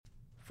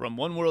From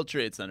One World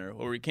Trade Center,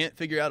 where we can't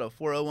figure out a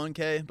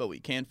 401k, but we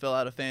can fill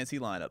out a fantasy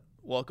lineup.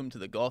 Welcome to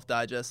the Golf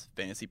Digest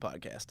Fantasy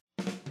Podcast.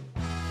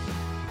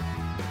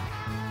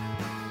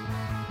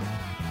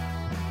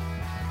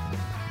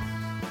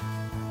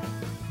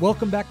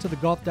 Welcome back to the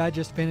Golf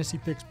Digest Fantasy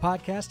Picks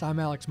Podcast.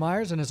 I'm Alex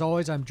Myers, and as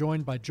always, I'm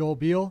joined by Joel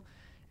Beal.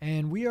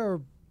 And we are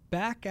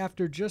back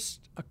after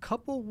just a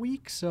couple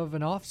weeks of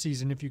an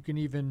off-season, if you can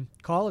even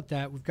call it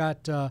that. We've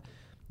got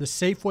the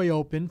Safeway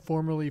Open,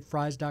 formerly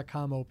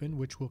Fries.com Open,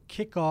 which will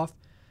kick off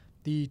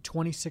the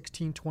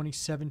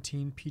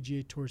 2016-2017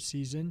 PGA Tour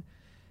season.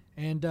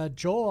 And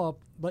Joel, I'll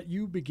let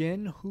you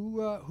begin.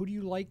 Who do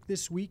you like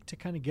this week to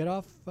kind of get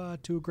off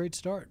to a great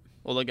start?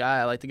 Well, the guy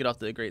I like to get off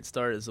to a great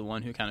start is the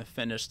one who kind of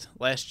finished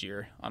last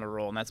year on a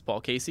roll, and that's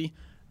Paul Casey.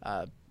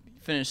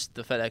 Finished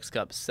the FedEx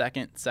Cup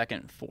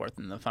second, fourth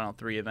in the final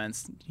three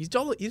events. He's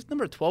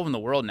number 12 in the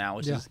world now,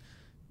 which is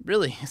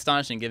really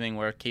astonishing given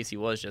where Casey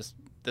was just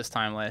this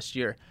time last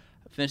year.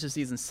 Finished the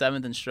season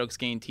 7th in strokes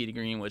gained tee to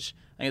green, which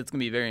I think it's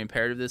going to be very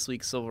imperative this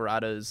week.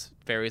 Silverado's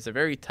fairways are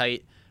very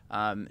tight.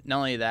 Not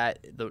only that,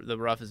 the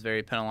rough is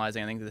very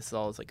penalizing. I think this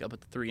all is like up at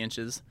 3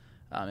 inches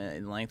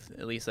in length,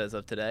 at least as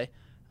of today.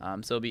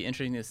 So it'll be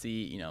interesting to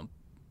see,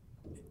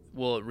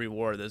 will it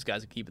reward those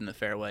guys who keep in the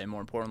fairway, and more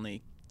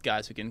importantly,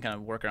 guys who can kind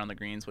of work around the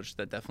greens, which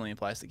that definitely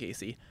applies to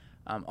Casey.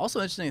 Also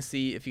interesting to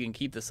see if he can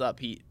keep this up.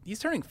 He's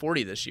turning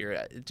 40 this year.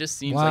 It just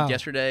seems like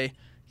yesterday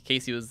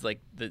Casey was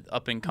like the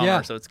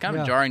up-and-comer, so it's kind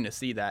of jarring to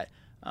see that.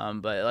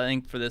 But I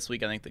think for this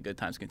week, I think the good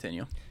times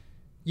continue.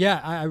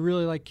 Yeah, I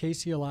really like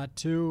Casey a lot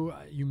too.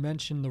 You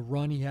mentioned the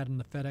run he had in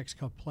the FedEx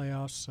Cup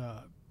playoffs.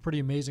 Pretty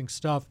amazing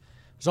stuff.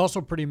 It was also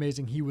pretty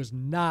amazing he was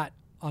not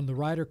on the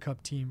Ryder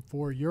Cup team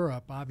for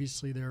Europe.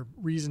 Obviously, there are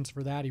reasons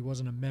for that. He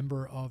wasn't a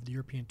member of the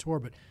European Tour,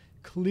 but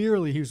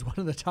clearly he was one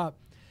of the top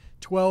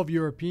 12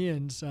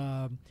 Europeans,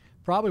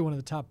 probably one of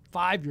the top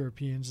 5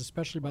 Europeans,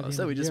 especially by the end of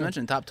the year. We just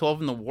mentioned top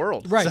 12 in the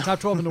world. Right, top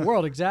 12 in the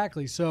world,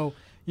 exactly. So,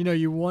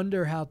 you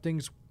wonder how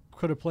things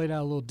could have played out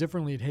a little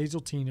differently at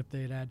Hazeltine if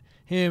they had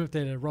him, if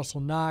they had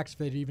Russell Knox, if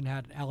they'd even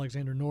had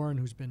Alexander Noren,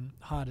 who's been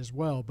hot as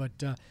well.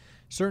 But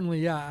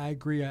certainly, I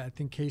agree. I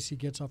think Casey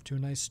gets off to a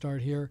nice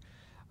start here.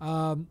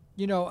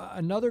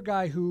 Another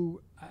guy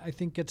who I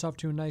think gets off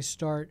to a nice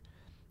start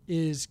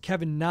is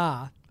Kevin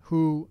Na,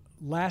 who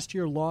last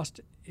year lost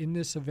in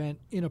this event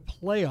in a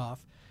playoff.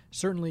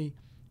 Certainly,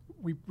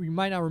 we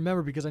might not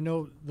remember because I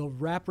know the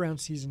wraparound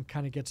season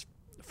kind of gets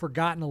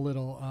forgotten a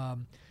little.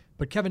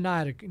 But Kevin Na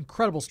had an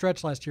incredible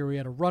stretch last year. We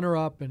had a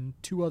runner-up and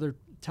 2 other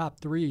top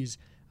threes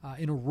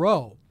in a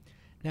row.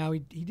 Now, he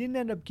didn't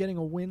end up getting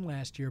a win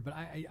last year, but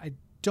I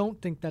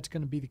don't think that's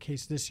going to be the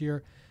case this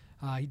year.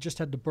 He just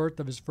had the birth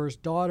of his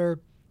first daughter.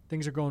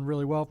 Things are going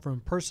really well for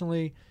him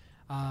personally.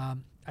 I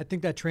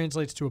think that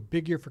translates to a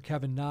big year for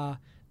Kevin Na.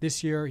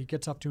 This year, he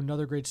gets off to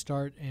another great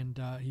start, and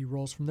he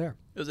rolls from there.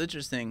 It was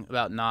interesting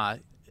about Na.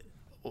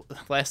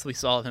 Last we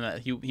saw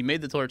him, he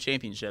made the Tour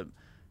Championship,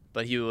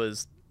 but he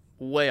was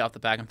way off the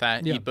pack. In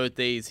fact, both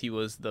days he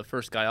was the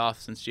first guy off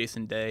since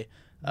Jason Day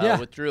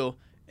withdrew.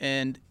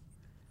 And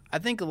I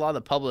think a lot of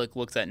the public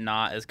looks at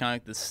Na as kind of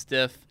like the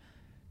stiff,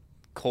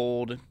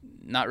 cold,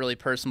 not really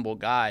personable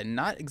guy.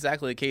 Not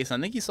exactly the case. I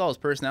think you saw his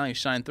personality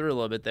shine through a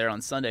little bit there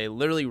on Sunday,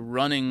 literally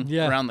running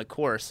around the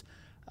course.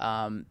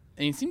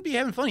 And he seemed to be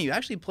having fun. He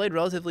actually played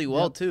relatively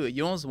well, too.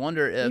 You almost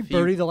wonder if he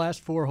birdied the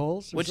last 4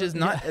 holes. Which is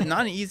not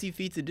an easy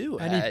feat to do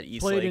and at he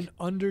East played Lake. in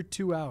under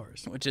 2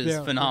 hours. Which is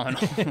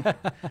phenomenal.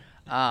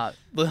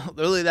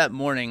 Literally that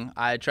morning,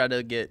 I tried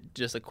to get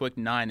just a quick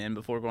 9 in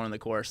before going to the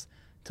course.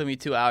 It took me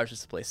 2 hours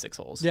just to play 6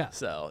 holes. Yeah.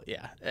 So,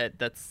 I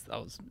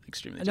was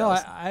extremely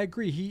jealous. No, I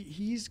agree.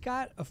 He's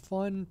got a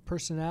fun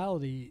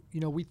personality.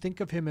 We think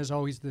of him as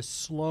always this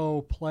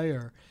slow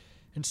player.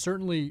 And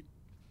certainly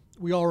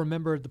we all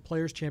remember the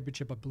Players'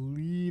 Championship, I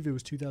believe it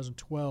was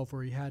 2012,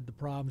 where he had the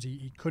problems.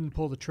 He couldn't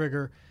pull the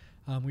trigger.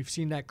 We've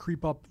seen that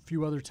creep up a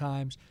few other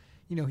times.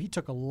 He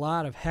took a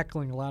lot of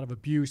heckling, a lot of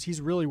abuse.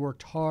 He's really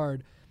worked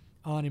hard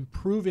on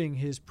improving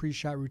his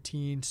pre-shot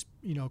routines,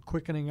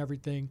 quickening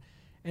everything.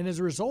 And as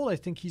a result, I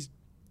think he's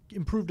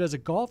improved as a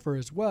golfer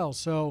as well.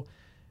 So,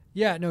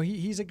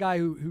 he's a guy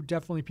who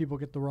definitely people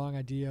get the wrong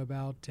idea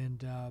about.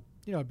 And,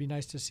 it'd be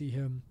nice to see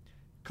him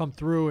come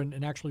through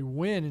and actually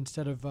win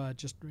instead of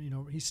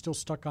he's still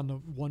stuck on the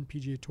one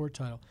PGA Tour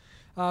title.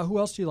 Who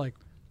else do you like?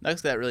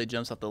 Next guy that really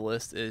jumps off the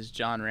list is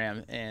John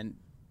Ram. And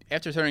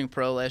after turning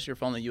pro last year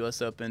from the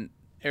U.S. Open,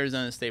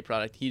 Arizona State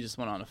product, he just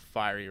went on a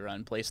fiery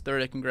run. Placed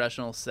 3rd at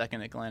Congressional,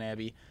 2nd at Glen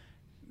Abbey.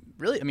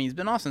 Really, he's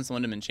been off since the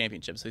Lindemann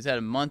Championship, so he's had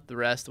a month to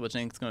rest, which I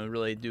think is going to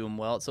really do him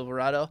well at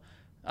Silverado.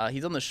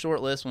 He's on the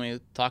short list when we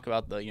talk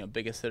about the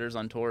biggest hitters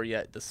on tour,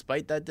 yet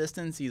despite that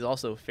distance, he's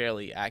also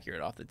fairly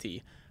accurate off the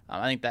tee.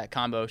 I think that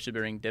combo should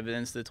bring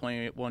dividends to the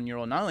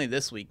 21-year-old, not only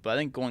this week, but I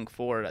think going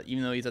forward,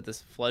 even though he's at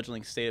this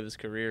fledgling state of his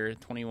career,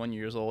 21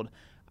 years old,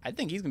 I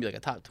think he's going to be like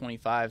a top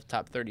 25,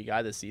 top 30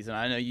 guy this season.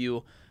 I know you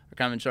are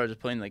kind of in charge of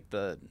putting like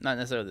not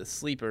necessarily the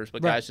sleepers,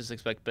 but guys just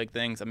expect big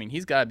things.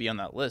 He's got to be on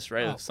that list,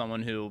 right? Of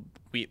someone who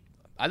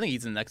I think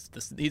he's the next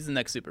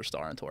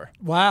superstar on tour.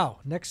 Wow,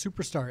 next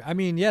superstar. I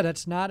mean, yeah,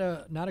 that's not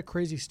a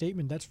crazy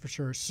statement, that's for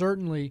sure.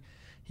 Certainly,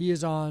 he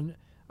is on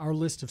our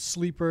list of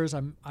sleepers.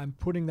 I'm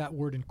putting that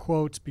word in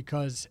quotes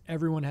because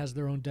everyone has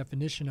their own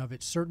definition of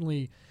it.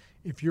 Certainly,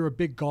 if you're a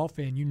big golf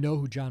fan, you know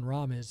who Jon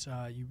Rahm is.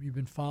 You've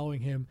been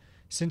following him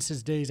since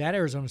his days at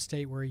Arizona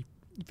State, where he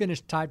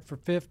finished tied for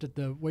 5th at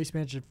the Waste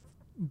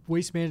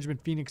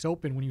Management Phoenix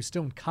Open when he was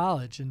still in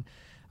college. And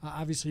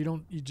obviously,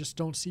 you just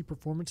don't see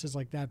performances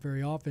like that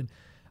very often.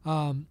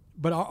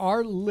 But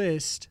our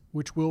list,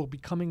 which will be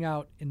coming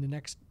out in the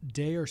next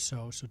day or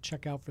so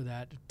check out for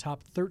that,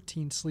 top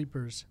 13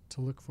 sleepers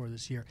to look for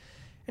this year.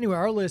 Anyway,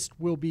 our list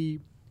will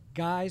be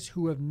guys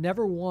who have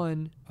never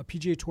won a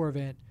PGA Tour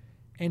event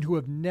and who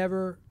have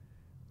never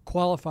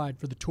qualified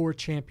for the Tour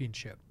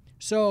Championship.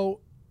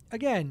 So,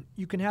 again,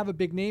 you can have a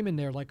big name in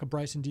there like a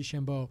Bryson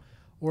DeChambeau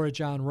or a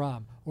Jon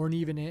Rahm or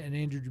even an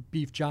Andrew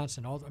Beef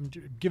Johnson. I'm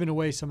giving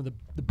away some of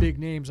the big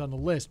names on the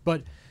list.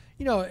 But,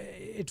 you know,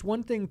 it's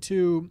one thing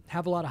to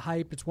have a lot of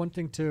hype. It's one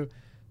thing to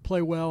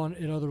play well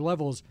at other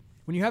levels.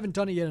 When you haven't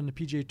done it yet on the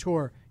PGA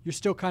Tour, you're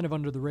still kind of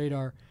under the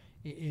radar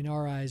in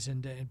our eyes.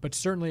 But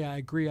certainly I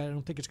agree. I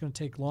don't think it's going to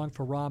take long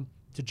for Rahm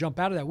to jump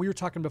out of that. We were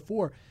talking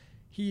before.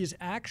 He is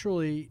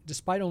actually,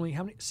 despite only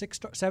how many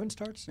 7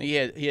 starts? He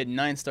had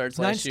 9 starts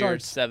last year,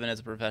 7 as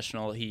a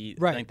professional. I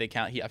think they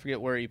count. I forget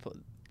where he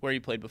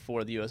played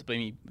before the U.S., but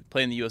he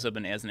played in the U.S.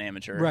 Open as an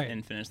amateur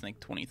and finished, I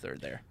think,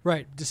 23rd there.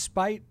 Right.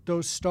 Despite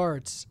those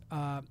starts,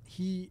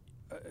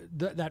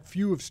 that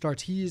few of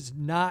starts, he is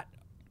not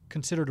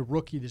considered a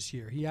rookie this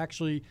year.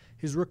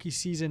 His rookie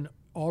season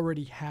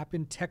already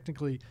happened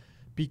technically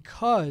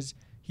because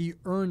he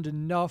earned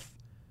enough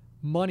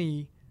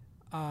money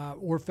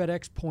or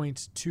FedEx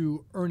points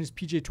to earn his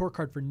PGA Tour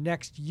card for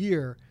next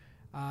year.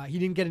 He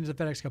didn't get into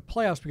the FedEx Cup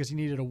playoffs because he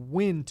needed a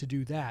win to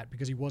do that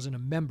because he wasn't a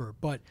member.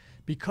 But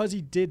because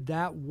he did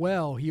that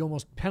well, he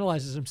almost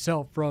penalizes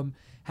himself from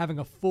having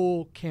a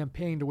full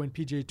campaign to win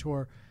PGA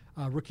Tour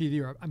Rookie of the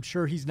Year. I'm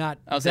sure he's not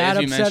that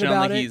upset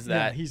about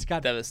it. He's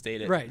got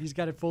devastated. Right, he's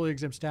got a fully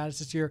exempt status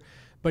this year.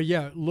 But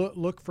yeah,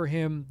 look for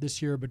him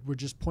this year. But we're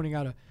just pointing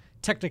out a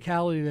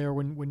technicality there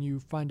when you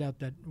find out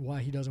that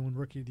why he doesn't win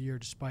Rookie of the Year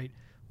despite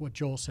what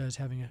Joel says,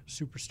 having a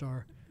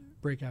superstar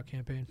breakout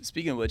campaign.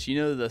 Speaking of which, you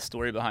know the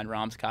story behind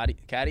Rahm's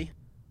caddy?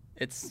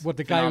 It's what,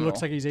 the guy who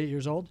looks like he's 8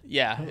 years old?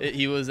 Yeah,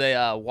 he was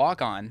a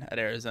walk-on at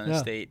Arizona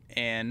State,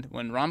 and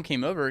when Rahm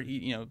came over,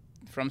 he,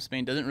 from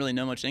Spain, doesn't really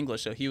know much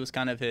English, so he was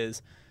kind of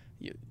his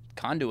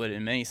conduit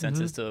in many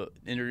senses to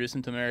introduce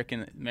him to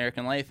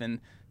American life, and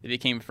they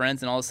became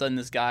friends. And all of a sudden,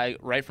 this guy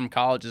right from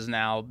college is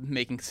now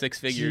making 6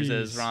 figures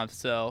as Rahm.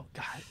 So,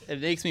 God,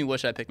 it makes me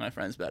wish I picked my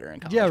friends better in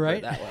college. Yeah,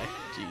 right. That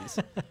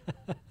way,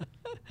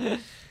 jeez.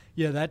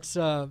 Yeah, that's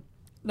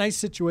nice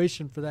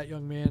situation for that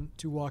young man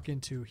to walk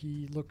into.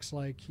 He looks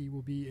like he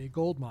will be a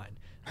gold mine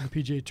on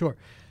the PGA Tour.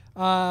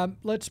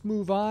 Let's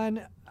move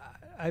on.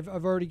 I've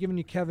already given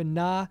you Kevin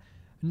Na.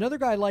 Another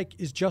guy I like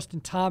is Justin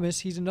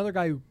Thomas. He's another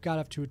guy who got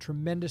off to a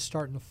tremendous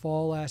start in the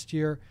fall last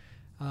year.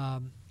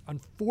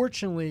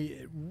 Unfortunately,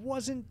 it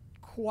wasn't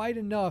quite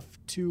enough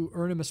to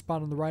earn him a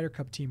spot on the Ryder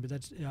Cup team, but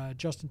that's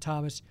Justin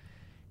Thomas.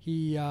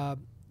 He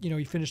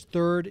finished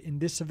 3rd in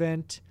this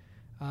event.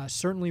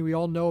 Certainly, we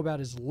all know about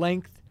his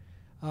length.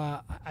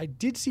 I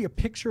did see a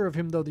picture of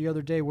him, though, the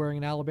other day wearing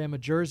an Alabama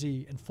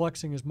jersey and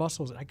flexing his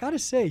muscles. And I got to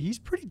say, he's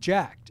pretty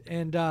jacked.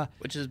 And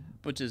which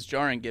is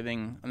jarring,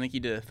 I think he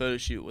did a photo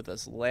shoot with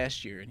us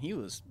last year, and he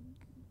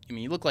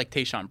looked like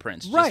Tayshaun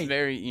Prince. Just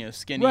very,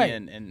 skinny. Right.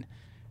 And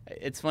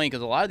it's funny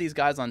because a lot of these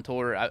guys on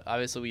tour,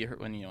 obviously we heard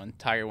when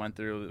Tiger went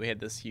through, we had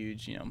this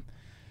huge,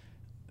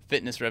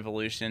 fitness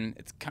revolution.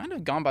 It's kind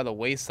of gone by the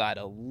wayside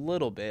a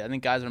little bit. I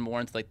think guys are more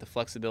into like the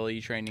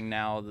flexibility training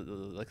now, the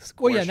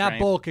core strength. Not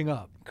bulking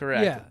up.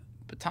 Correct. Yeah.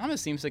 But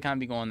Thomas seems to kind of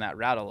be going that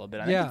route a little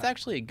bit. I think it's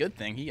actually a good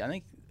thing.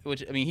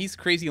 He's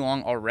crazy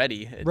long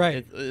already.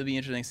 It'll be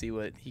interesting to see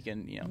what he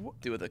can,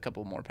 do with a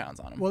couple more pounds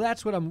on him. Well,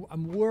 that's what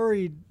I'm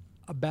worried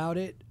about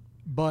it.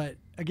 But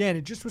again,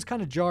 it just was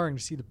kind of jarring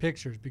to see the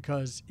pictures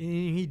because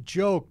he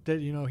joked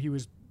that he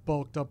was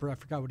bulked up, or I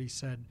forgot what he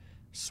said.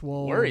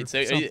 Swole. Worried. So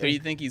you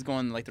think he's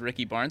going like the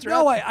Ricky Barnes route?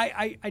 No,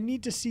 I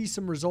need to see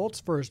some results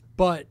first.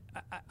 But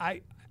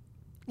I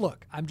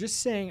look, I'm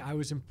just saying I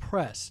was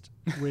impressed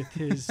with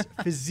his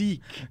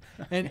physique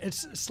and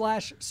it's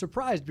 /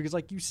 surprised because,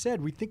 like you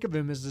said, we think of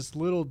him as this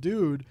little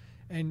dude,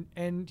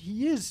 and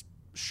he is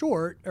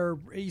short, or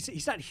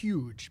he's not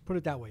huge, put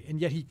it that way,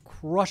 and yet he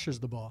crushes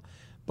the ball.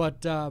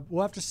 But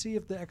we'll have to see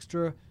if the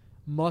extra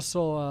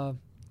muscle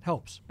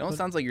helps. It almost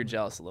sounds like you're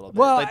jealous a little bit.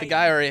 Well, like the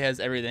guy already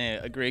has everything,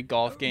 a great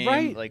golf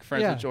game, like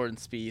friends with Jordan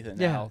Spieth, and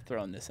now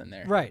throwing this in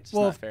there. Right. It's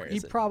not fair, he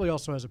probably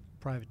also has a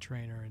private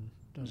trainer and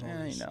does all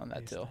these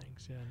that too.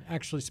 Things. Yeah, and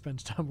actually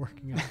spends time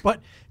working out.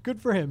 But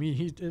good for him.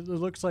 It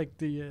looks like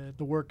the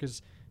work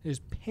is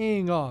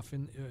paying off,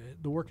 in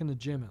the work in the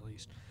gym at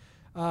least.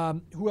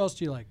 Who else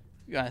do you like?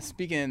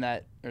 Speaking in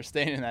that, or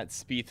staying in that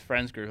Spieth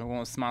friends group, I'm going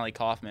with Smiley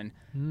Kaufman.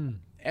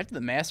 After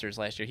the Masters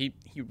last year,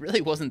 he really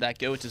wasn't that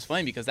good, which is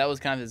funny because that was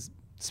kind of his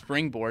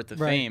springboard to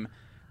fame.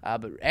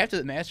 But after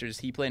the Masters,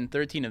 he played in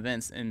 13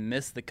 events and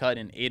missed the cut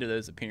in 8 of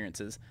those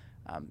appearances.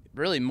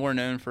 Really more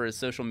known for his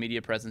social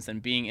media presence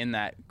and being in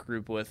that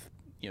group with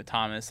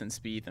Thomas and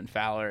Spieth and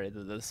Fowler,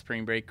 the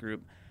spring break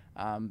group.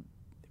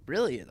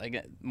 Really,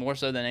 like more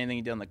so than anything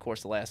he did on the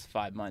course the last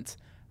 5 months.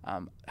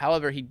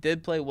 However, he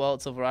did play well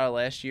at Silverado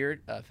last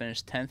year,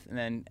 finished 10th, and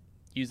then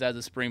used that as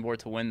a springboard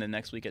to win the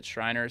next week at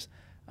Shriners.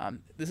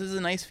 This is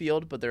a nice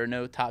field, but there are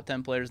no top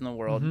 10 players in the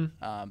world.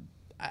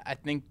 I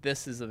think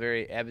this is a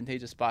very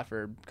advantageous spot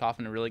for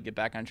Kaufman to really get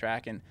back on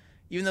track. And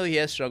even though he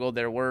has struggled,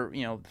 there were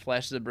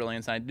flashes of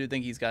brilliance. And I do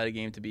think he's got a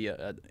game to be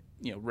a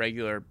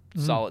regular,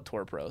 solid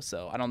tour pro.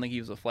 So I don't think he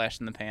was a flash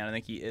in the pan. I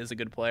think he is a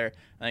good player.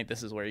 I think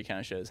this is where he kind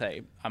of shows,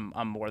 hey,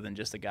 I'm more than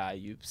just a guy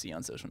you see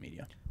on social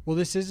media. Well,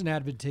 this is an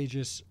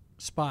advantageous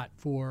spot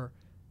for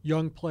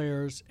young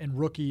players and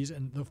rookies,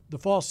 and the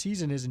fall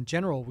season is in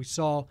general. We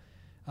saw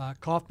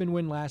Kaufman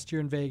win last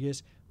year in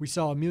Vegas. We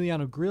saw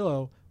Emiliano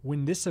Grillo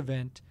win this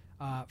event.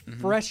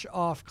 Fresh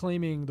off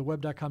claiming the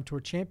Web.com Tour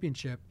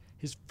Championship,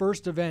 his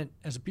first event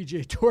as a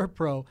PGA Tour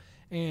pro,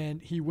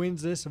 and he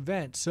wins this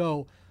event.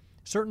 So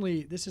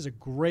certainly this is a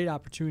great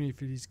opportunity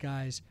for these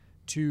guys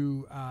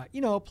to,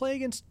 play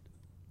against,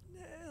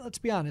 let's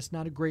be honest,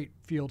 not a great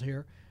field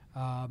here.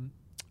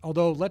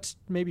 Although let's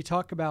maybe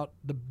talk about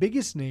the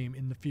biggest name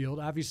in the field.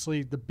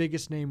 Obviously, the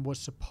biggest name was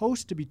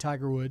supposed to be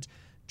Tiger Woods.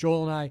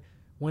 Joel and I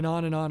went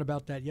on and on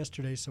about that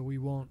yesterday, so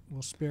we'll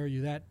spare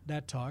you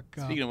that talk.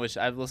 Speaking of which,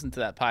 I've listened to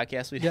that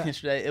podcast we did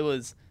yesterday. It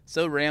was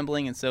so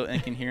rambling and so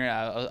incoherent.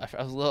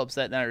 I was a little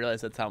upset, and I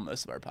realized that's how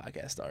most of our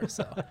podcasts are.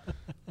 So,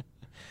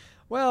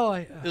 well,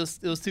 it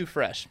was too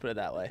fresh, put it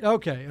that way.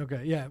 Okay,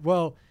 yeah.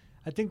 Well,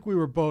 I think we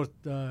were both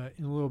in a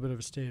little bit of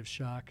a state of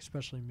shock,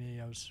 especially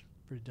me. I was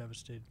pretty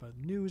devastated by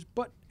the news,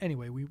 but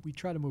anyway, we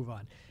try to move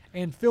on.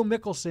 And Phil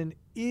Mickelson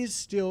is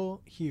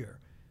still here.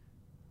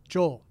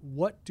 Joel,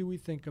 what do we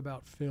think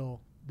about Phil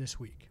this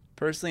week?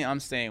 Personally, I'm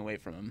staying away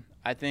from him.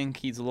 I think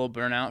he's a little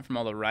burnout from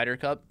all the Ryder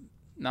Cup,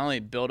 not only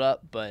build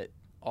up, but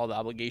all the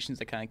obligations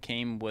that kind of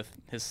came with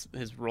his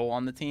role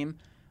on the team.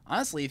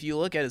 Honestly, if you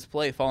look at his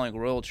play following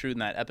Royal True in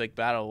that epic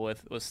battle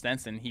with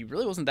Stenson, he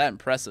really wasn't that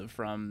impressive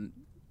from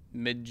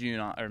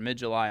mid-June or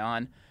mid-July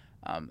on.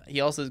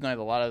 He also is going to have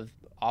a lot of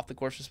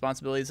off-the-course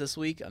responsibilities this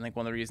week. I think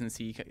one of the reasons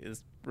he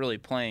is really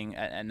playing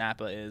at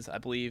Napa is, I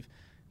believe,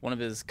 one of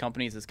his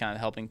companies is kind of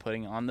helping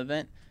putting on the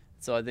event.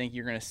 So I think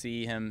you're going to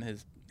see him,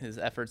 his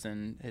efforts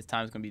and his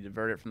time is going to be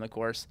diverted from the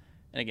course.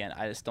 And again,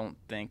 I just don't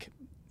think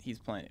he's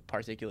playing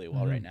particularly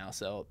well right now.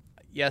 So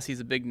yes, he's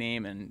a big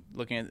name, and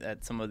looking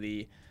at some of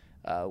the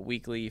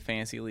weekly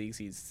fantasy leagues,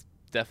 he's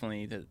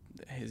definitely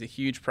has a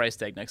huge price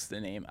tag next to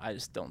the name. I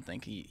just don't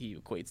think he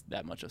equates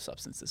that much of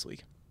substance this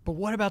week. But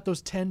what about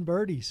those 10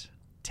 birdies?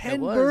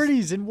 10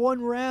 birdies in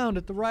one round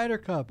at the Ryder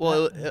Cup.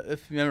 Well,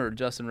 if you remember,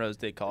 Justin Rose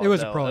did call it. It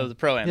was a pro-am. It was a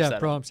pro-am setup.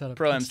 Pro-am setup.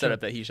 Pro-am setup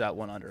that he shot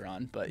 1 under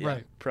on, but yeah,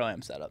 right.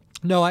 Pro-am setup.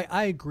 No,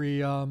 I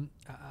agree.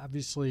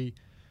 Obviously,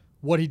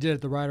 what he did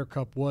at the Ryder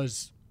Cup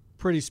was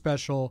pretty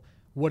special.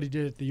 What he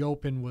did at the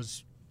Open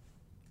was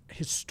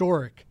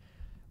historic.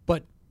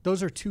 But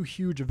those are 2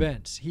 huge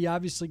events. He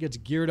obviously gets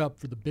geared up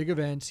for the big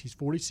events. He's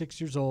 46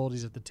 years old.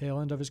 He's at the tail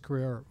end of his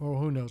career. Or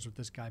who knows with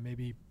this guy.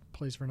 Maybe he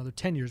plays for another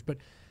 10 years. But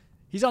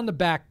he's on the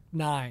back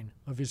 9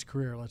 of his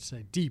career, let's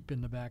say, deep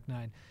in the back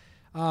 9.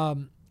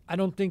 I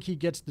don't think he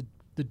gets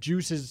the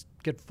juices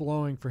get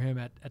flowing for him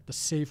at the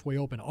Safeway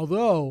Open.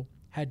 Although,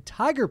 had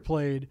Tiger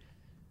played,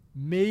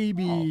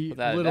 maybe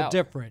a little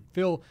different.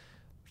 Phil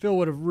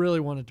would have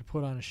really wanted to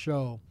put on a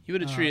show. He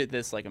would have treated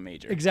this like a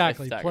major.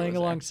 Exactly. Playing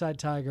alongside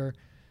Tiger,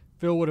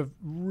 Phil would have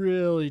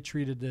really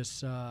treated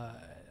this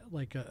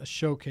like a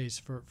showcase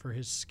for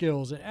his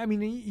skills. I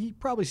mean, he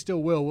probably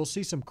still will. We'll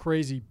see some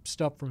crazy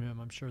stuff from him,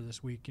 I'm sure,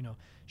 this week.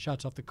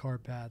 Shots off the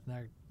cart path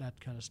and that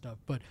kind of stuff.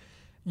 But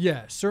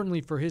yeah,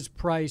 certainly for his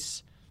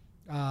price,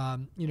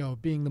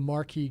 being the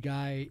marquee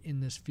guy in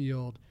this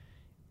field,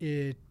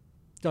 it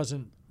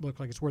doesn't look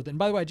like it's worth it. And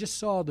by the way, I just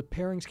saw the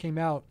pairings came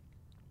out.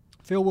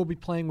 Phil will be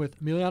playing with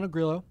Emiliano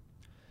Grillo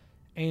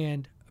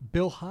and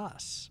Bill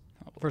Haas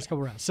first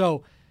couple rounds.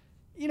 So,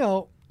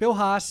 Bill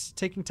Haas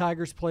taking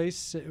Tiger's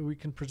place, we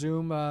can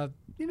presume,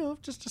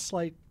 just a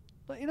slight,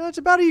 it's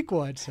about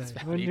equal, I'd say.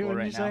 When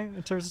you say,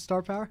 in terms of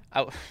star power?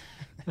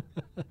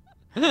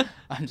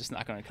 I'm just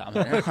not going to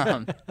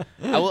comment.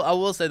 I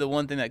will say the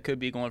one thing that could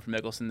be going for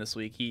Mickelson this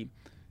week, he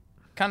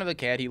kind of a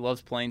cat. He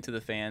loves playing to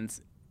the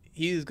fans.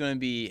 He's going to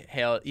be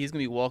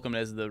welcomed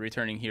as the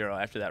returning hero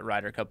after that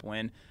Ryder Cup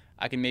win.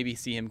 I can maybe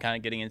see him kind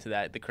of getting into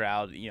the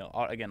crowd.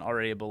 Again,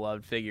 already a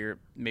beloved figure.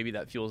 Maybe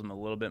that fuels him a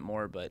little bit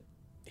more, but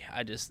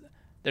yeah,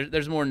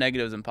 there's more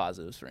negatives than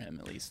positives for him,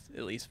 at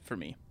least for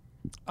me.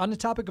 On the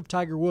topic of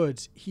Tiger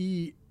Woods,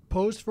 he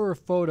posed for a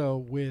photo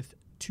with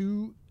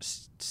 2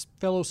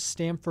 fellow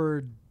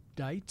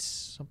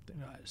Stanfordites,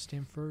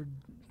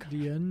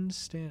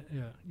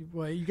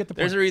 well, you get the point.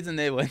 There's a reason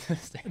they went to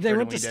Stanford. They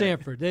went to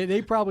Stanford.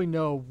 They probably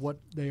know what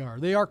they are.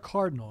 They are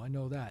Cardinal, I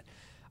know that.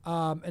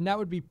 And that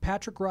would be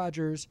Patrick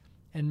Rogers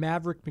and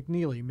Maverick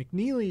McNeely.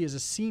 McNeely is a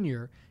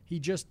senior. He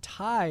just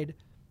tied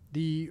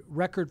the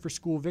record for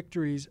school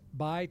victories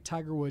by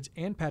Tiger Woods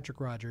and Patrick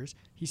Rogers.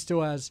 He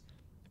still has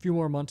a few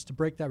more months to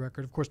break that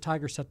record. Of course,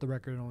 Tiger set the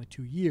record in only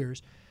 2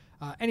 years.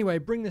 Anyway, I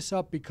bring this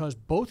up because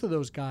both of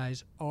those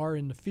guys are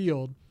in the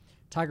field.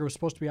 Tiger was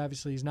supposed to be,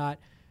 obviously he's not.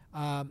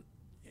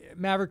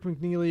 Maverick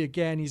McNeely,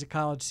 again, he's a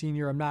college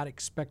senior. I'm not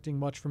expecting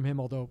much from him,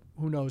 although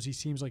who knows, he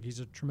seems like he's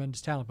a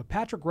tremendous talent. But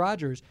Patrick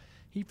Rogers,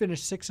 he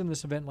finished 6th in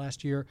this event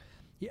last year.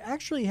 He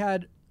actually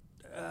had,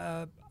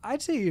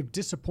 I'd say, a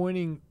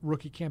disappointing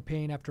rookie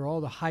campaign after all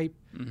the hype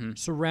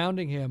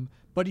surrounding him,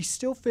 but he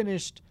still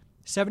finished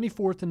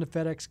 74th in the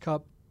FedEx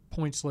Cup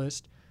points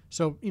list.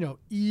 So,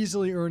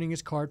 easily earning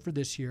his card for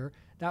this year.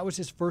 That was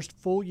his first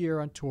full year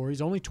on tour.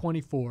 He's only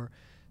 24.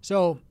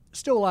 So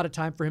still a lot of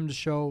time for him to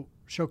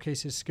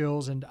showcase his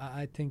skills, and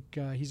I think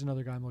he's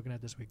another guy I'm looking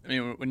at this week. I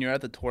mean, when you're at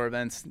the tour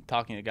events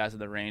talking to guys at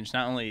the range,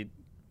 not only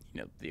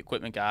the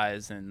equipment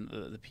guys and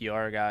the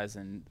PR guys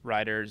and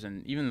riders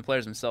and even the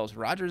players themselves,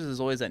 Rogers is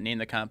always that name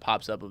that kind of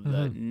pops up of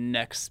the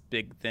next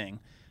big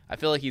thing. I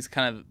feel like he's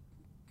kind of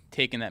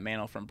taken that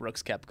mantle from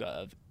Brooks Koepka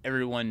of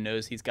everyone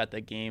knows he's got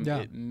that game. Yeah.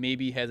 It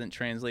maybe hasn't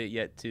translated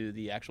yet to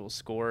the actual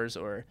scores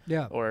or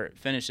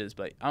finishes,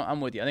 but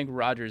I'm with you. I think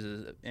Rogers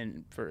is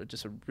in for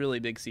just a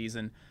really big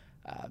season.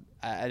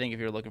 I think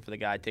if you're looking for the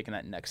guy taking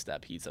that next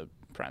step, he's a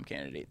prime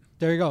candidate.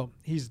 There you go.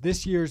 He's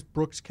this year's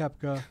Brooks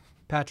Koepka,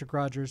 Patrick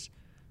Rogers.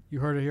 You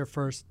heard it here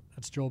first.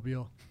 That's Joel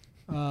Beal.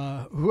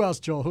 Who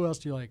else, Joel? Who else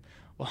do you like?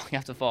 Well, you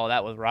have to follow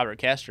that with Robert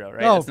Castro,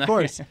 right? Oh, of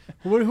course.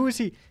 Who is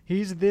he?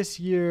 He's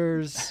this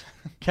year's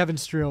Kevin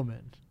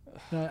Streelman.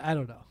 I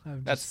don't know.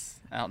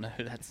 I don't know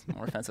who that's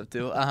more offensive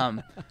to.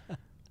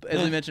 But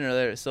as we mentioned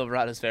earlier,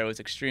 Silverado's fairway was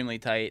extremely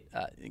tight.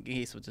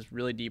 Geese was just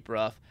really deep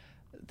rough.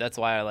 That's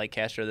why I like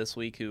Castro this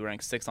week, who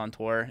ranked 6th on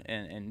tour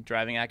in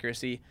driving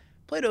accuracy.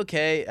 Played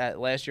okay at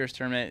last year's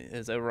tournament.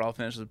 His overall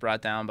finish was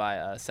brought down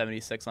by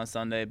 76 on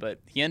Sunday, but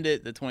he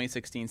ended the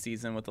 2016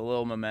 season with a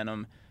little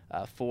momentum.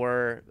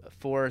 Four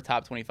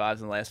top 25s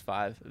in the last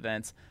 5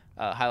 events,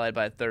 highlighted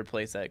by a 3rd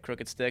place at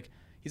Crooked Stick.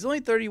 He's only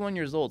 31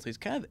 years old, so he's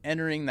kind of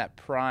entering that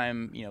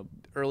prime,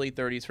 early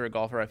 30s for a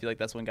golfer. I feel like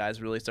that's when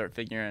guys really start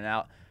figuring it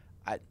out.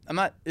 I'm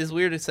not. It's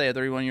weird to say a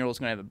 31-year-old is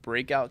going to have a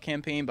breakout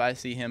campaign, but I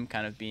see him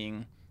kind of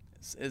being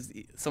as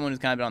someone who's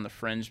kind of been on the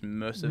fringe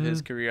most of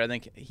his career. I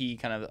think he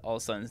kind of all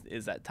of a sudden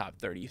is that top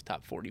 30,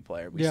 top 40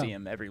 player. We see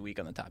him every week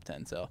on the top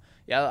 10. So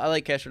yeah, I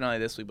like Castro not only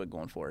this week but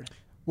going forward.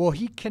 Well,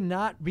 he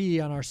cannot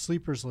be on our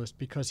sleepers list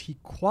because he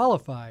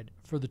qualified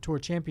for the Tour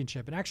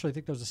Championship, and actually I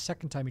think that was the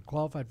 2nd time he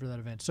qualified for that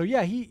event. So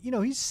yeah, he's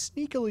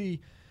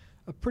sneakily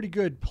a pretty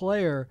good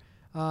player.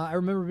 I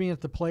remember being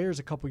at the Players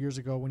a couple years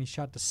ago when he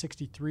shot the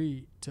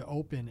 63 to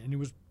open, and it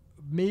was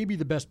maybe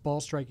the best ball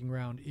striking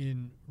round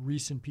in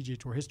recent PGA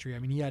Tour history. I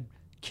mean, he had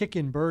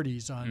kick-in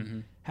birdies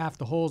on half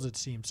the holes, it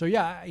seemed. So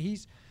yeah,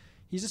 he's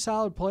a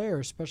solid player,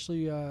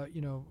 especially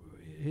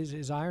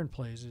his iron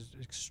plays is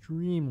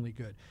extremely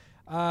good.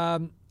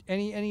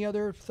 Any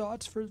other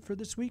thoughts for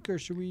this week, or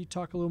should we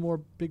talk a little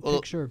more big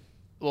picture?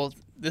 Well,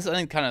 this I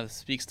think kind of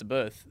speaks to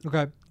both.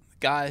 Okay. The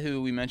guy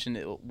who we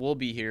mentioned will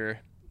be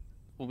here.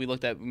 We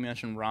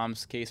mentioned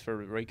Rahm's case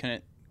for where he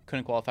couldn't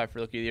qualify for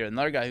Rookie of the Year.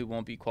 Another guy who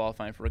won't be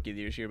qualifying for Rookie of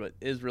the Year this year, but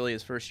is really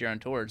his first year on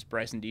tour, is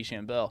Bryson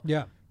DeChambeau.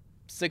 Yeah.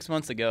 5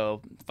 months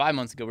ago,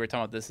 we were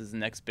talking about this as the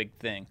next big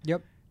thing.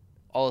 Yep.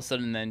 All of a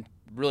sudden, then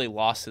really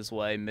lost his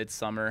way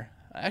midsummer.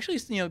 Actually,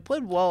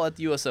 played well at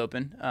the U.S.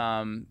 Open.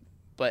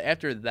 But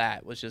after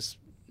that was just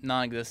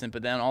non-existent.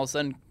 But then all of a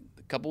sudden,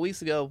 a couple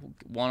weeks ago,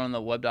 won on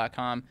the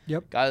web.com.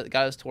 Yep.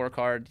 Got his tour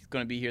card. He's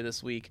going to be here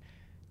this week.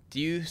 Do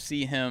you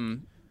see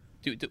him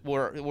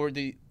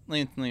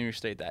let me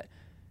restate that.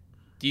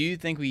 Do you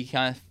think he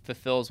kind of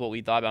fulfills what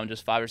we thought about him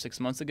just 5 or 6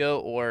 months ago,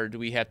 or do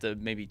we have to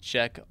maybe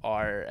check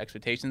our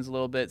expectations a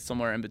little bit,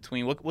 somewhere in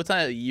between? What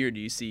kind of year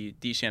do you see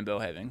DeChambeau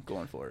having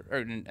going forward, or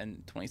in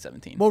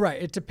 2017? Well, right.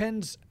 It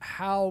depends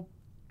how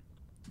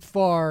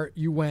far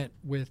you went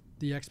with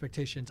the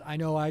expectations. I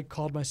know I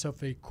called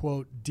myself a,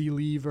 quote,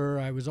 D-lever.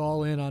 I was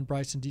all in on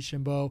Bryson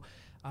DeChambeau.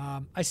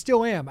 I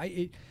still am.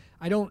 I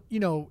don't,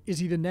 is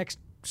he the next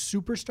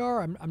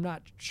superstar? I'm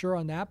not sure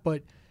on that,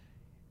 but,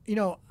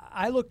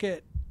 I look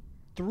at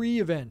 3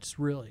 events,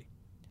 really.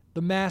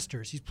 The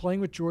Masters, he's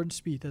playing with Jordan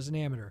Spieth as an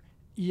amateur.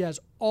 He has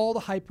all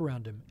the hype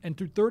around him. And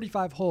through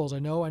 35 holes, I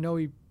know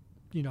he,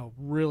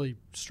 really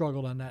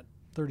struggled on that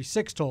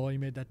 36th hole. He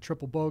made that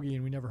triple bogey,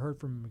 and we never heard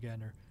from him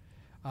again.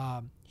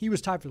 He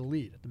was tied for the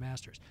lead at the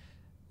Masters.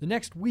 The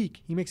next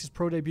week, he makes his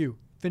pro debut,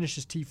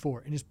 finishes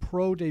T4 in his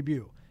pro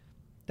debut.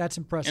 That's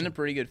impressive. In a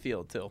pretty good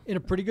field, too. In a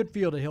pretty good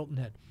field at Hilton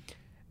Head.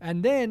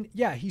 And then,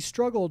 yeah, he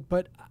struggled,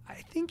 but I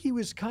think he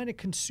was kind of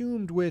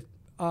consumed with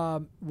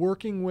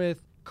working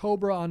with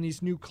Cobra on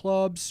these new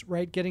clubs,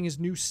 right? Getting his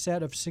new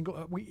set of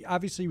single.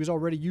 Obviously, he was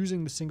already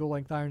using the single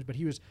length irons, but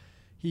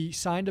he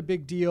signed a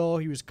big deal.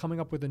 He was coming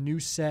up with a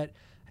new set.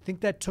 I think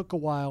that took a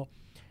while.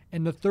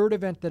 And the third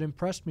event that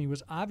impressed me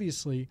was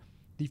obviously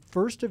the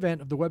first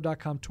event of the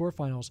Web.com Tour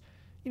Finals.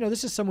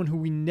 This is someone who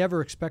we never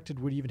expected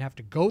would even have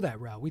to go that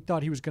route. We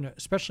thought he was going to,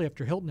 especially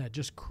after Hilton Head,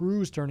 just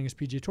cruise turning his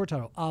PGA Tour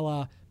title, a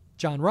la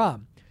Jon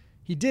Rahm.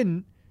 He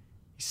didn't.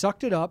 He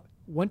sucked it up,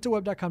 went to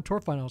Web.com Tour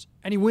Finals,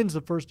 and he wins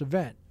the first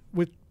event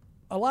with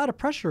a lot of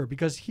pressure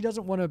because he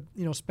doesn't want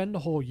to, spend the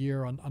whole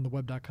year on the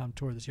Web.com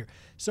Tour this year.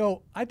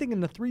 So I think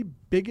in the 3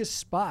 biggest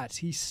spots,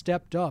 he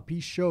stepped up.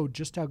 He showed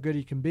just how good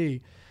he can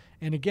be.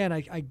 And again,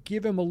 I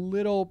give him a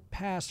little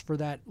pass for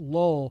that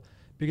lull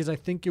because I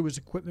think it was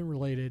equipment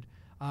related.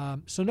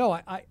 So no,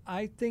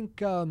 I think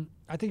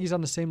he's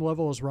on the same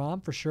level as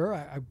Rahm for sure.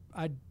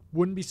 I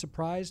wouldn't be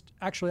surprised.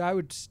 Actually, I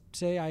would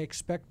say I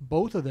expect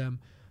both of them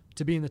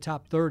to be in the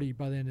top 30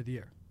 by the end of the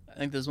year. I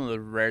think this is one of the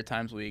rare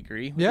times we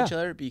agree with each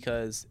other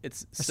because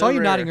it's I so saw you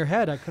rare. nodding your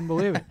head. I couldn't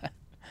believe it.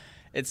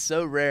 It's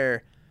so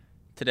rare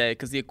today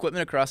because the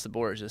equipment across the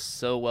board is just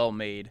so well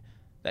made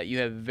that you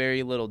have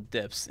very little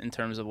dips in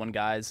terms of when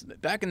guys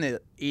back in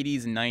the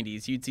 80s and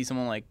 90s you'd see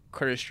someone like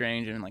Curtis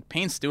Strange and like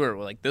Payne Stewart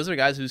were like those are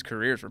guys whose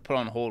careers were put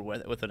on hold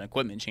with an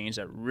equipment change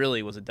that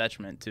really was a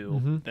detriment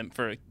to them.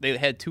 They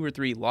had 2 or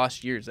 3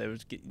 lost years. They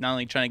was not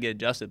only trying to get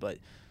adjusted but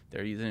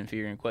they're using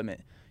inferior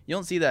equipment. You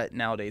don't see that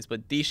nowadays,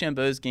 but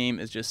DeChambeau's game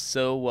is just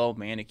so well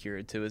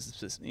manicured too. It's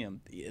just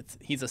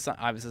he's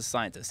obviously a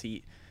scientist.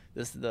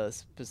 The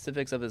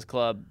specifics of his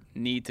club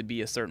need to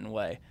be a certain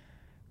way.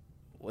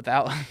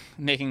 Without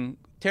making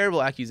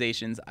terrible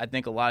accusations, I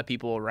think a lot of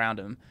people around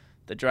him,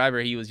 the driver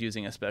he was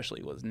using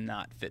especially, was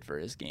not fit for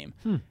his game.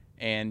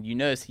 And you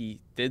notice he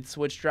did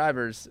switch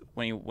drivers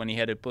when he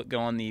had to go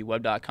on the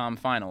Web.com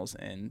finals,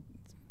 and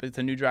it's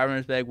a new driver in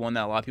his bag, one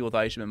that a lot of people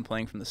thought he should have been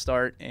playing from the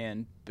start,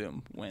 and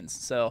boom, wins.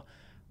 So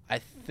I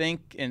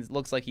think, and it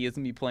looks like he is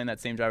going to be playing that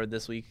same driver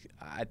this week.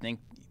 I think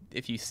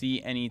if you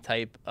see any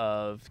type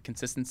of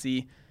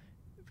consistency,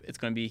 it's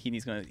going to be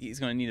he's going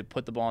to need to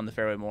put the ball in the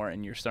fairway more,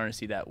 and you're starting to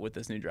see that with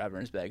this new driver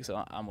in his bag.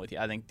 So I'm with you.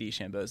 I think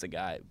DeChambeau is a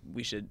guy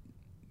we should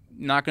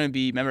not going to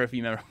be. Remember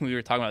we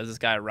were talking about this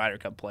guy a Ryder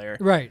Cup player.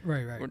 Right.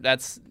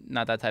 That's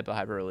not that type of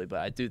hyperbole, but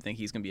I do think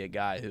he's going to be a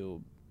guy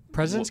who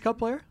President's Cup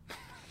player.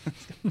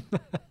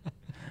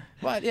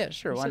 Well, yeah,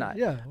 sure, why not?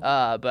 Yeah.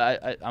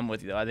 But I'm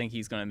with you though. I think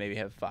he's going to maybe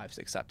have 5,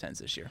 6 top 10s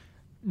this year.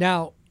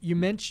 Now you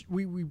mentioned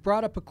we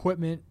brought up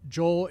equipment.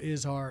 Joel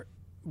is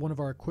one of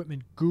our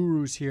equipment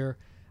gurus here.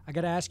 I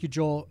got to ask you,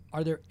 Joel,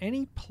 are there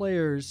any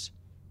players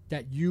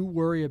that you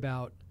worry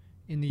about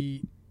in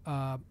the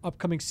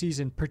upcoming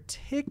season,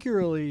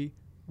 particularly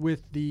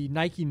with the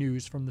Nike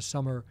news from the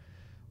summer,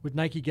 with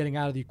Nike getting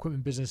out of the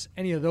equipment business?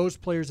 Any of those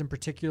players in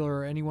particular,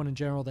 or anyone in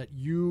general that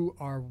you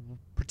are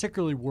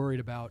particularly worried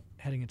about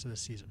heading into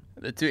this season?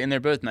 The two, and they're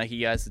both Nike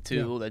guys. The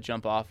two that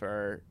jump off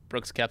are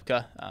Brooks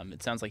Koepka.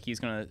 It sounds like he's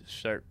going to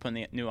start putting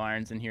the new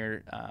irons in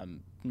here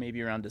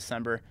maybe around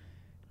December.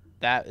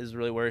 That is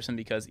really worrisome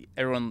because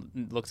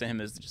everyone looks at him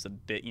as just a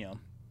bit,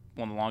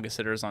 one of the longest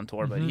hitters on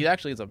tour, but he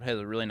actually has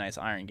a really nice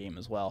iron game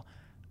as well.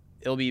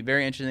 It'll be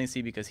very interesting to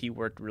see because he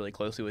worked really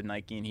closely with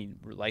Nike and he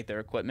liked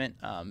their equipment.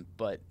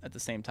 But at the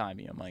same time,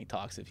 money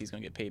talks. If he's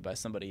going to get paid by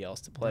somebody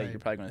else to play, you're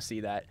probably going to see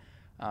that.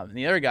 And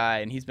the other guy,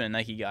 and he's been a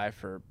Nike guy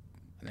for,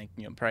 I think,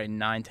 probably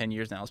 9-10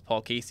 years now, is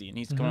Paul Casey, and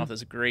he's coming off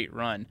this great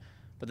run.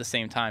 But at the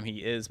same time, he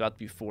is about to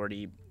be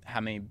 40. How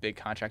many big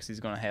contracts he's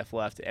going to have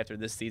left after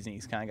this season?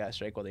 He's kind of got to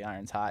strike while the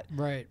iron's hot.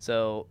 Right.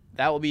 So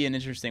that will be an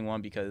interesting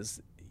one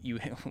because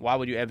why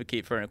would you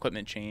advocate for an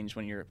equipment change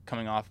when you're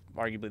coming off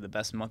arguably the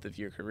best month of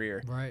your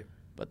career? Right.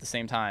 But at the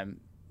same time,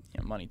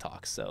 money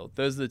talks. So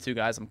those are the two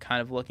guys I'm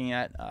kind of looking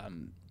at.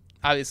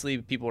 Obviously,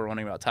 people are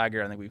wondering about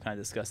Tiger. I think we've kind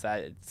of discussed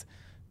that. It's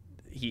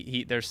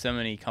there's so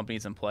many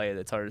companies in play that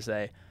it's hard to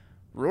say.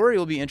 Rory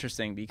will be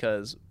interesting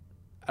because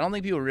I don't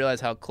think people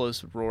realize how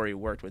close Rory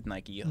worked with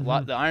Nike. A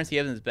lot the irons he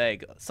has in his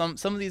bag. Some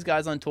of these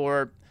guys on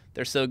tour,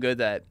 they're so good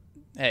that,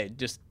 hey,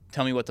 just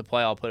tell me what to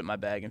play, I'll put it in my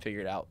bag and figure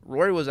it out.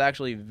 Rory was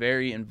actually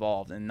very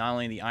involved in not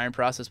only the iron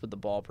process but the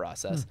ball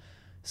process.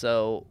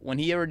 So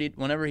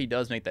whenever he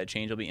does make that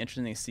change, it'll be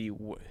interesting to see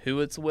who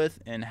it's with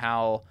and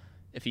how,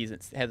 if he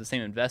has the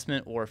same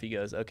investment or if he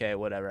goes, okay,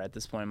 whatever. At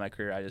this point in my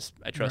career,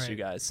 I trust you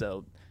guys.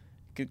 So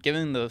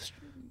given the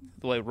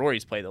way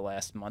Rory's played the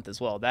last month as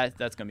well, that's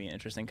going to be an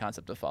interesting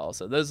concept to follow.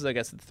 So those are, I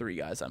guess, the three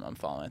guys I'm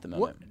following at the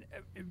moment.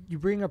 You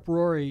bring up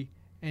Rory,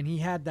 and he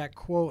had that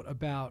quote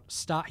about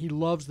he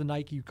loves the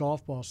Nike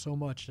golf ball so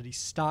much that he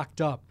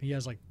stocked up. He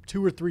has like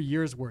 2 or 3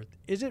 years worth.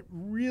 Is it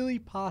really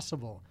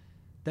possible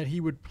that he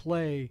would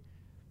play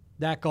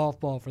that golf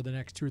ball for the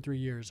next 2 or 3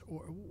 years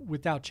or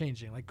without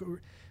changing? Like,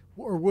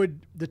 or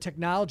would the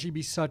technology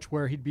be such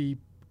where he'd be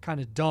kind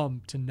of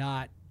dumb to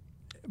not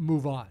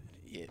move on?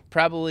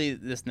 Probably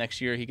this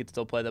next year he could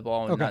still play the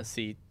ball and not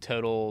see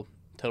total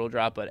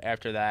drop, but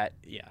after that,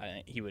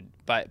 he would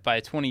by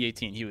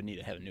 2018 he would need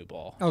to have a new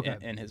ball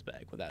in his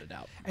bag without a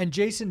doubt. And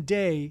Jason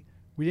Day,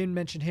 we didn't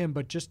mention him,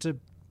 but just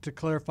to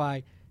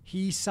clarify,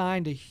 he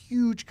signed a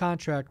huge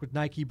contract with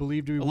Nike,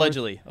 believed to be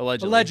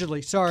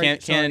allegedly. Sorry,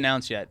 can't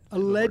announce yet.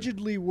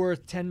 Allegedly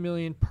worth $10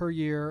 million per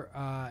year.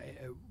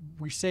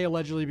 We say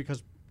allegedly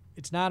because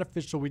it's not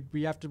official.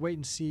 We have to wait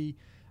and see.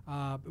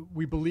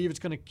 We believe it's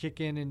going to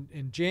kick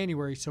in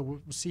January, so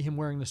we'll see him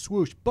wearing the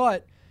swoosh.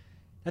 But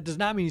that does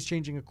not mean he's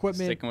changing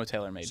equipment. Sticking with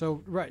TaylorMade.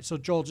 So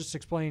Joel, just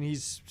explain.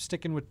 He's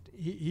sticking with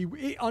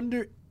he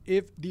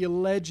if the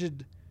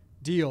alleged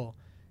deal,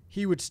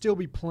 he would still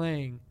be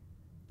playing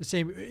the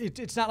same.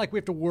 It's not like we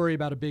have to worry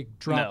about a big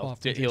drop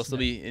off. No, he'll still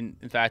be. In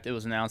fact, it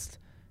was announced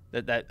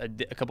that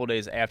a couple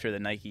days after the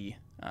Nike,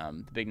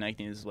 the big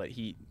Nike news, is what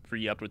he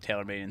re-upped with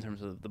TaylorMade in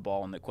terms of the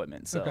ball and the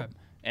equipment. So, Okay.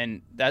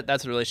 and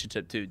that's a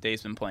relationship too.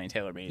 Dave's been playing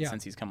TaylorMade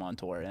since he's come on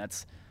tour,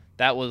 and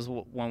that was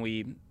when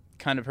we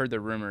kind of heard the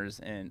rumors,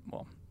 and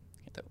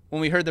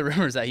when we heard the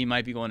rumors that he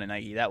might be going to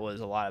Nike, that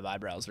was a lot of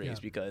eyebrows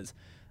raised because,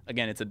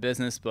 again, it's a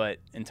business, but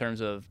in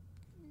terms of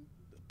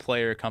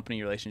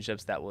player-company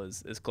relationships, that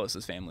was as close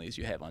as family as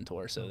you have on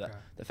tour. So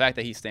the fact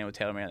that he's staying with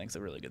TaylorMade, I think, is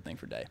a really good thing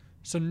for Day.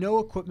 So no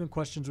equipment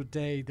questions with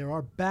Day. There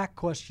are back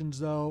questions,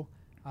 though.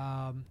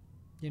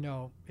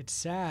 It's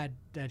sad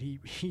that he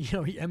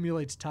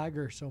emulates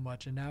Tiger so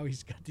much, and now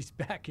he's got these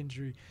back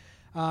injury.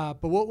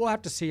 But we'll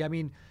have to see. I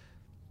mean,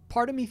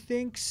 part of me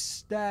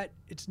thinks that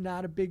it's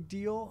not a big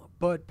deal,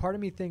 but part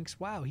of me thinks,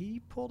 wow,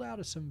 he pulled out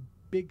of some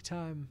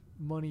big-time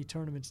money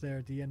tournaments there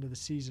at the end of the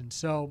season.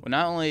 So, well,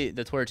 not only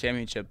the Tour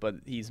Championship, but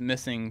he's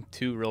missing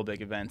 2 real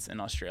big events in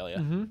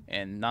Australia,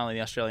 and not only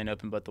the Australian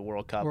Open, but the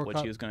World Cup,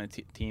 which he was going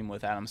to team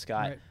with Adam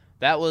Scott. Right.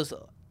 That was,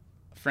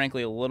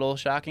 frankly, a little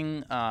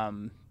shocking,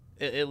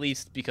 at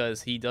least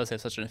because he does have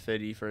such an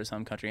affinity for his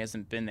home country. He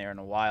hasn't been there in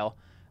a while.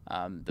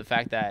 The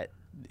fact that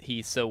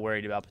he's so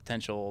worried about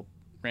potential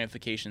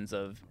ramifications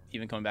of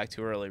even coming back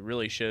too early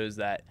really shows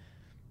that,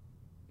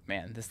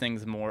 man, this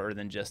thing's more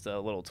than just a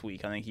little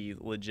tweak. I think he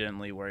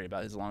legitimately worried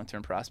about his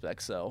long-term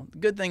prospects. So the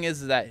good thing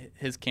is that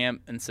his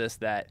camp insists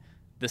that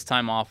this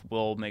time off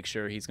will make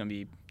sure he's going to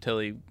be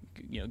totally,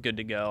 good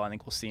to go. I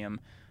think we'll see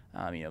him,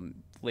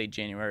 late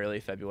January,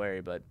 early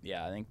February. But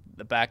yeah, I think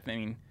the back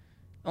thing,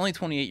 only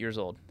 28 years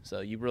old,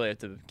 so you really have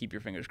to keep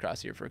your fingers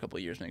crossed here for a couple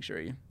of years, make sure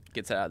he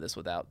gets out of this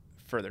without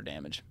further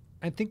damage.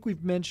 I think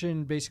we've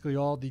mentioned basically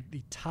all the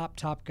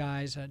top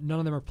guys. None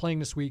of them are playing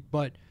this week,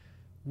 but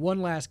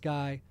one last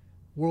guy,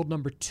 world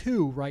number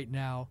 2 right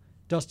now,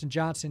 Dustin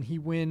Johnson. He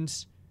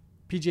wins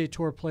PGA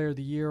Tour Player of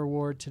the Year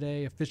award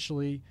today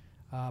officially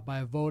by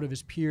a vote of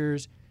his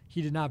peers.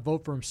 He did not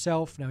vote for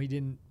himself. Now, he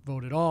didn't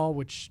vote at all,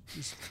 which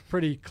is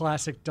pretty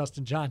classic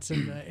Dustin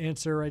Johnson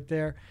answer right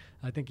there.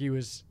 I think he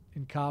was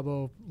in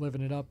Cabo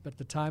living it up at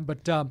the time.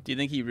 But do you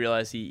think he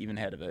realized he even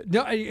had of it?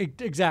 No,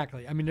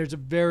 exactly. I mean, there's a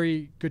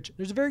very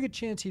good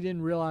chance he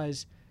didn't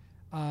realize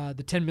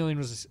the $10 million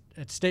was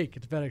at stake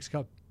at the FedEx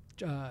Cup,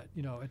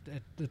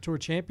 at the Tour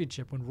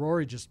Championship when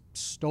Rory just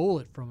stole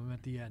it from him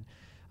at the end.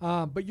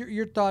 But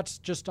your thoughts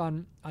just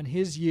on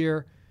his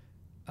year?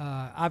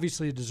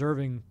 Obviously, a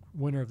deserving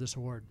winner of this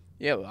award.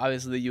 Yeah, well,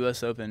 obviously the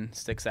U.S. Open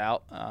sticks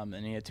out,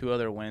 and he had 2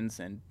 other wins.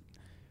 And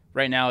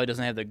right now, he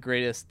doesn't have the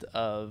greatest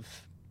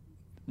of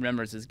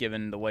remembrances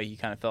given the way he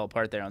kind of fell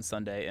apart there on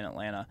Sunday in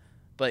Atlanta.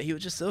 But he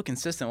was just so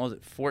consistent. What was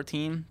it,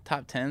 14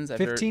 top 10s?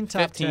 15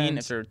 top 10s,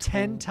 after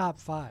 10 top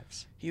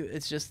 5s.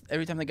 It's just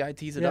every time the guy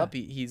tees it up,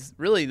 he's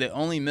really the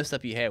only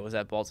misstep he had was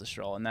at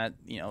Baltusrol. And that,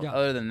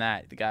 other than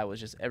that, the guy was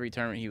just every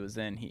tournament he was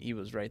in, he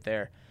was right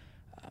there.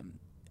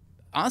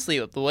 Honestly,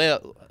 the way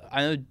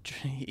I know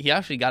he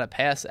actually got a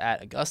pass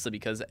at Augusta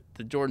because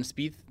the Jordan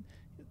Spieth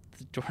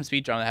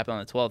drama that happened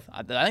on the 12th.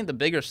 I think the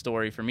bigger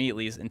story for me, at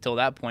least until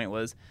that point,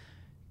 was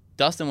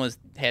Dustin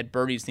had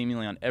birdies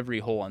seemingly on every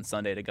hole on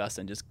Sunday at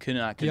Augusta and just could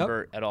not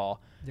convert at all.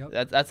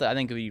 Yep. That's I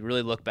think if you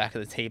really look back at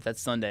the tape,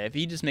 that's Sunday. If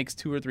he just makes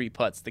 2 or 3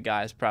 putts, the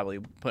guy's probably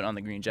put on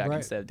the green jacket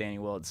instead of Danny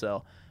Willett.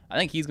 So I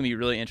think he's going to be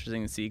really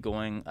interesting to see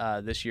going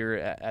this year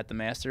at the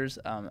Masters.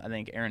 I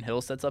think Aaron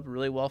Hill sets up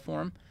really well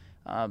for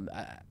him.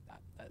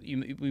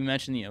 We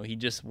mentioned, he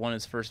just won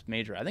his first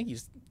major. I think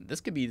this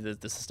could be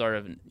the start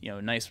of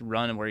a nice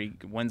run where he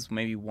wins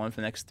maybe one for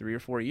the next 3 or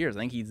 4 years. I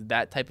think he's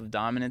that type of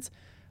dominance.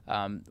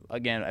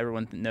 Again,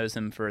 everyone knows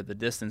him for the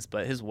distance,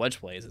 but his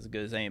wedge play is as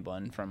good as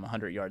anyone from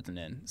 100 yards and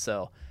in.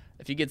 So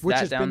if he gets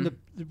that down,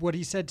 been what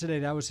he said today,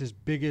 that was his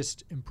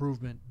biggest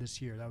improvement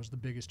this year. That was the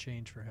biggest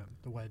change for him,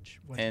 the wedge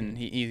and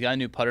he's got a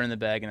new putter in the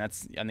bag, and I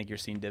think you're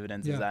seeing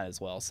dividends of that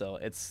as well. So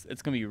it's going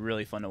to be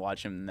really fun to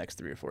watch him in the next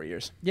 3 or 4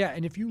 years. Yeah,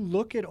 and if you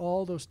look at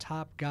all those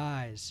top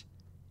guys,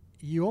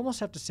 you almost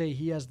have to say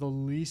he has the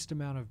least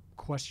amount of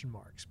question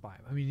marks by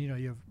him. I mean,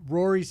 you have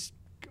Rory's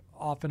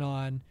off and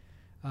on.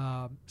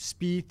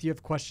 Spieth, you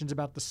have questions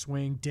about the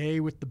swing.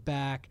 Day with the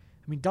back.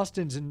 I mean,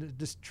 Dustin's in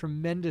this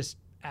tremendous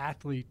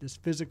athlete, this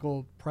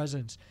physical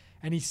presence,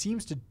 and he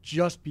seems to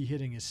just be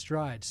hitting his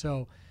stride.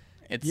 So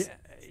it's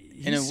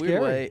in a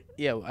weird way.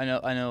 Yeah, I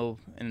know,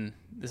 and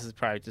this is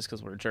probably just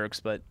because we're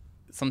jerks, but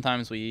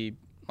sometimes we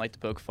like to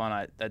poke fun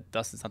at that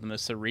Dustin's not the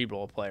most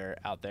cerebral player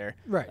out there.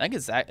 Right. I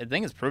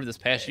think it's proved this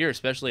past year,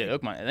 especially at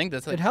Oakmont. I think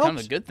that's kind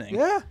of a good thing.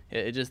 Yeah.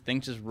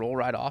 Things just roll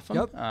right off him.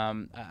 Yep.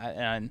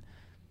 And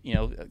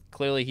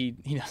clearly he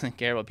doesn't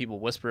care what people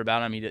whisper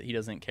about him. He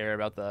doesn't care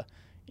about the,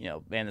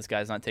 man, this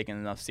guy's not taken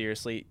enough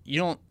seriously.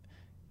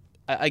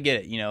 I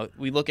get it.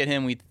 We look at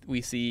him,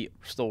 we see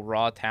still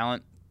raw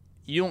talent.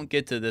 you don't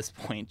get to this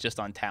point just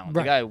on talent.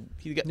 Right.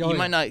 The guy, he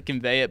might not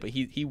convey it, but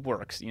he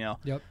works, you know.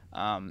 Yep.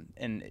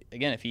 And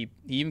again, if he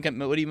even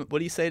what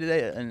did he say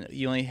today? And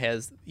he only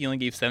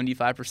gave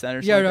 75% or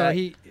something. Yeah, no, like that.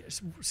 he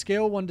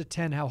scale 1 to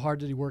 10. How hard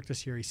did he work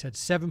this year? He said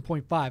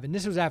 7.5, and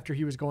this was after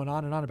he was going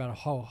on and on about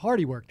how hard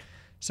he worked.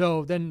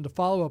 So then the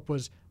follow up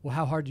was, well,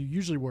 how hard do you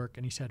usually work?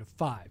 And he said a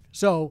 5.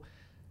 So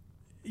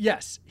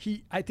yes,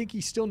 I think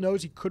he still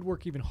knows he could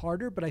work even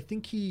harder, but I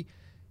think he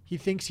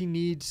thinks he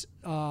needs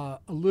a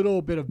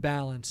little bit of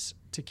balance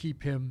to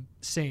keep him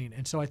sane.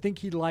 And so I think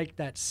he liked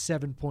that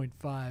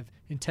 7.5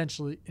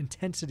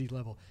 intensity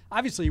level.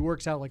 Obviously, he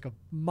works out like a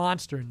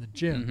monster in the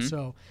gym. Mm-hmm.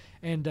 So,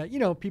 and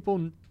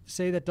people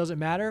say that doesn't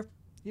matter.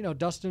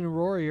 Dustin and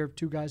Rory are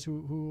two guys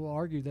who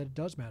argue that it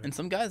does matter. And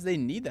some guys, they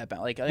need that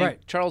balance. Like, I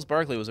think Charles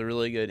Barkley was a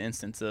really good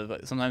instance of,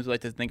 sometimes we like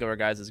to think of our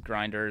guys as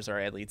grinders or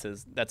athletes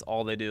as that's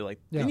all they do.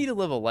 Like, they need to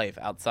live a life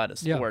outside of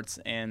sports.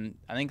 Yeah. And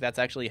I think that's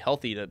actually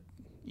healthy to,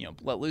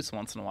 let loose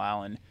once in a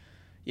while. And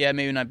yeah,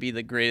 maybe not be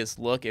the greatest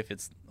look if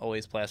it's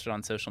always plastered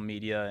on social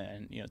media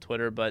and,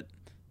 Twitter, but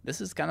this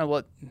is kind of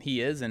what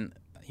he is, and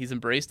he's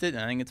embraced it,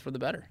 and I think it's for the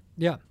better.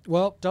 Yeah.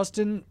 Well,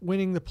 Dustin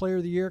winning the Player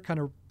of the Year kind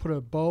of put a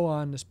bow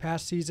on this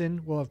past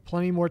season. We'll have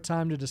plenty more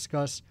time to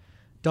discuss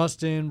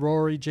Dustin,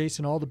 Rory,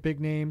 Jason, all the big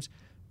names.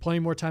 Plenty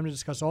more time to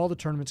discuss all the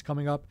tournaments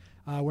coming up.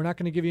 We're not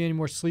going to give you any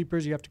more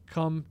sleepers. You have to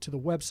come to the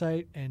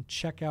website and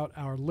check out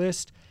our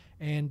list.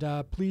 And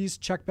please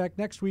check back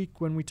next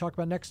week when we talk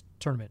about next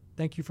tournament.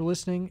 Thank you for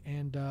listening,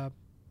 and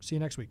see you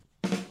next week.